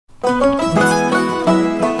I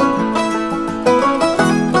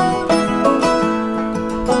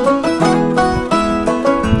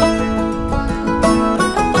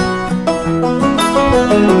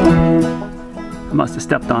must have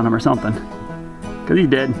stepped on him or something, because he's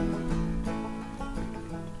dead.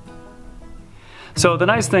 So the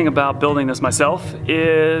nice thing about building this myself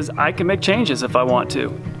is I can make changes if I want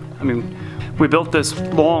to. I mean, we built this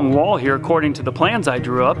long wall here according to the plans I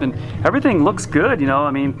drew up, and everything looks good, you know.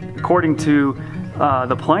 I mean, according to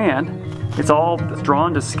the plan, it's all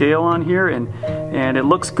drawn to scale on here, and it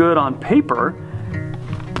looks good on paper,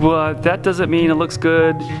 but that doesn't mean it looks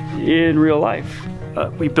good in real life.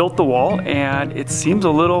 We built the wall and it seems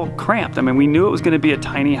a little cramped. I mean, we knew it was going to be a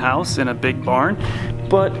tiny house in a big barn,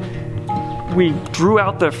 but we drew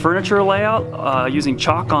out the furniture layout using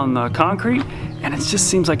chalk on the concrete, and it just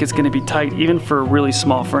seems like it's going to be tight even for really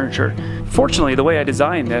small furniture. Fortunately, the way I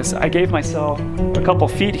designed this, I gave myself a couple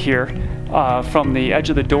feet here from the edge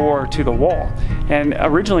of the door to the wall. And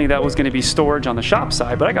originally that was going to be storage on the shop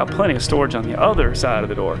side, but I got plenty of storage on the other side of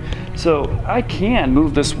the door. So I can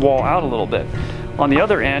move this wall out a little bit. On the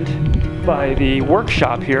other end, by the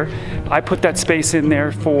workshop here, I put that space in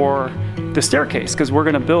there for the staircase, because we're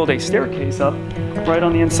going to build a staircase up right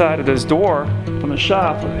on the inside of this door from the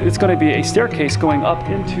shop. It's going to be a staircase going up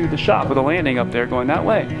into the shop with a landing up there going that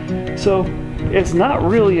way. So it's not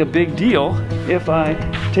really a big deal if I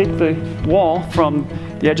take the wall from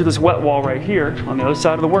the edge of this wet wall right here on the other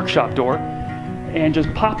side of the workshop door and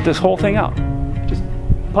just pop this whole thing out. Just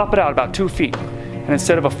pop it out about 2 feet. And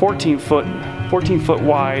instead of a 14 foot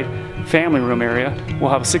wide family room area,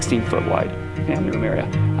 we'll have a 16-foot wide family room area.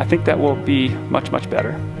 I think that will be much, much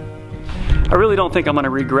better. I really don't think I'm going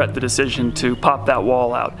to regret the decision to pop that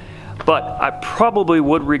wall out, but I probably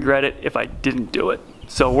would regret it if I didn't do it.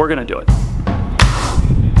 So we're going to do it.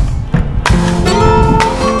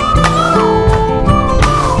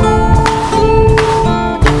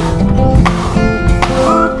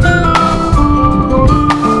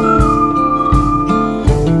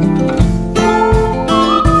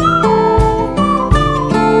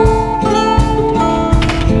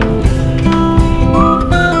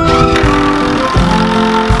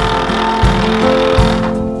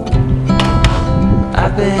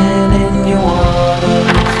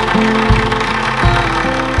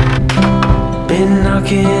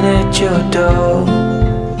 At your door,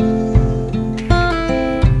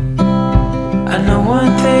 I know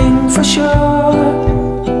one thing for sure,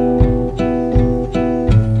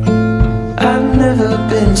 I've never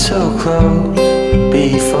been so close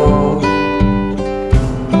before.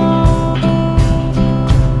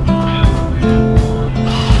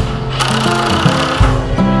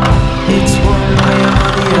 It's one way or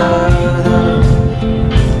the other.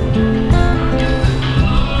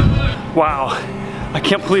 Wow. I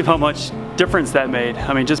can't believe how much difference that made.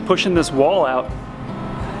 I mean, just pushing this wall out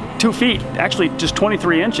 2 feet, actually just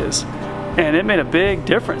 23 inches, and it made a big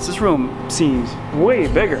difference. This room seems way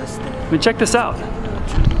bigger. I mean, check this out.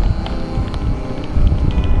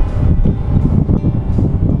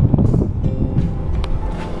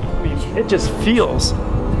 I mean, it just feels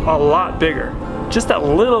a lot bigger. Just that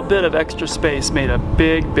little bit of extra space made a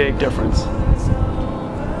big, big difference.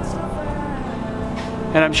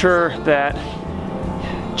 And I'm sure that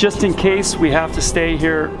just in case we have to stay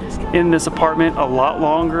here in this apartment a lot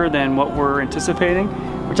longer than what we're anticipating,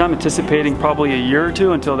 which I'm anticipating probably a year or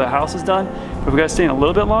two until the house is done. But if we gotta stay in a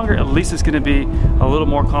little bit longer, at least it's gonna be a little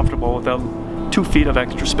more comfortable with the 2 feet of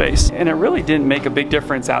extra space. And it really didn't make a big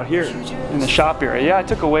difference out here in the shop area. Yeah, I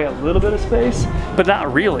took away a little bit of space, but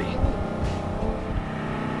not really.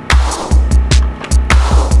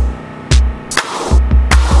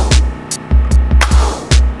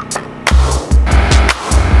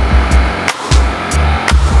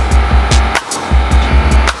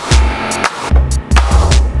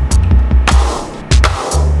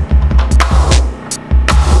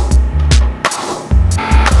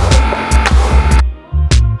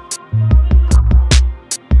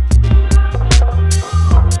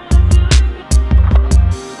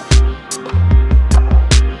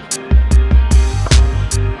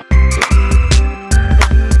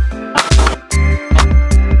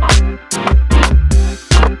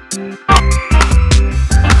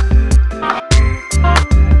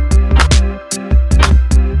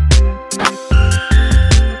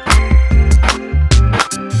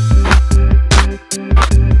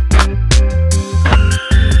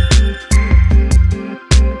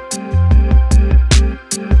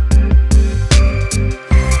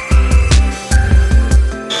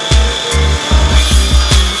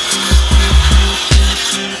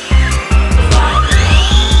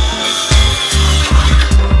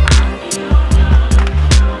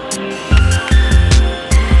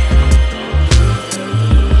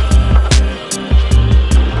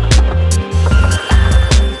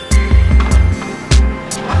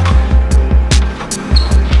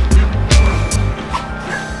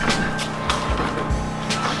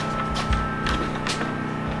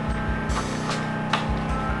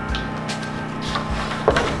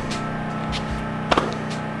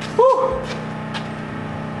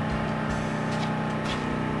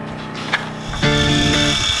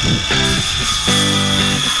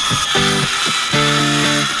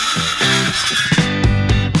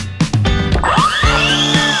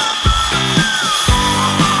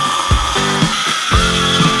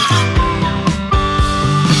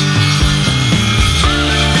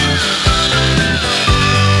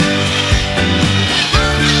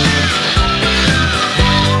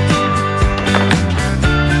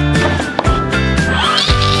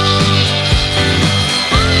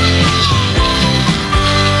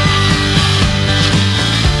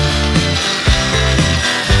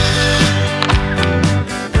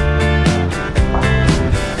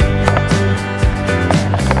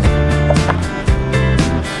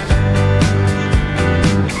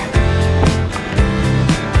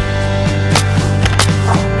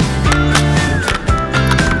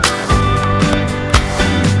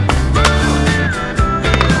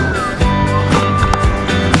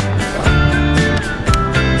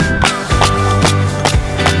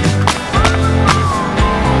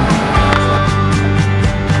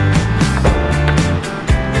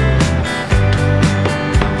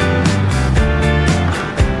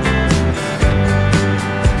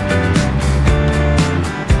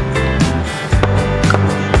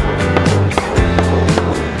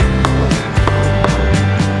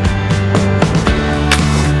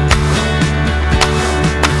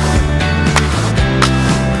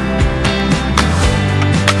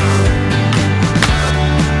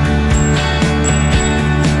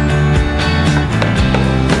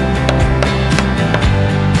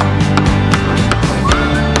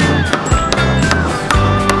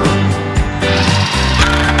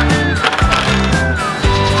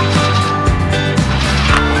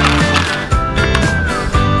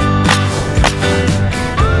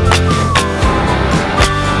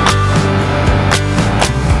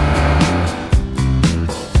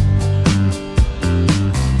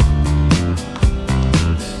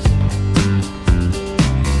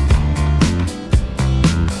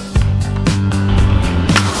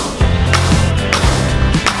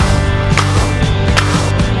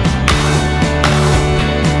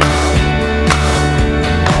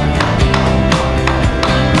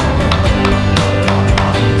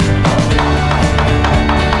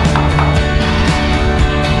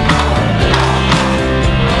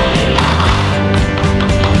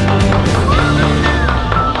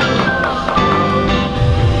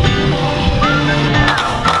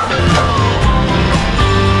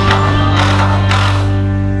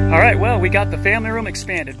 got the family room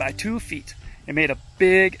expanded by 2 feet. It made a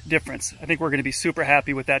big difference. I think we're going to be super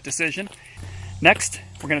happy with that decision. Next,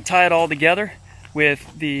 we're going to tie it all together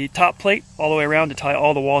with the top plate all the way around to tie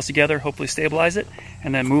all the walls together, hopefully stabilize it,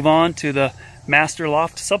 and then move on to the master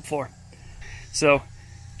loft subfloor. So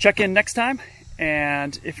check in next time,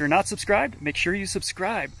 and if you're not subscribed, make sure you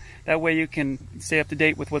subscribe. That way you can stay up to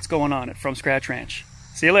date with what's going on at From Scratch Ranch.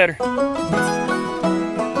 See you later.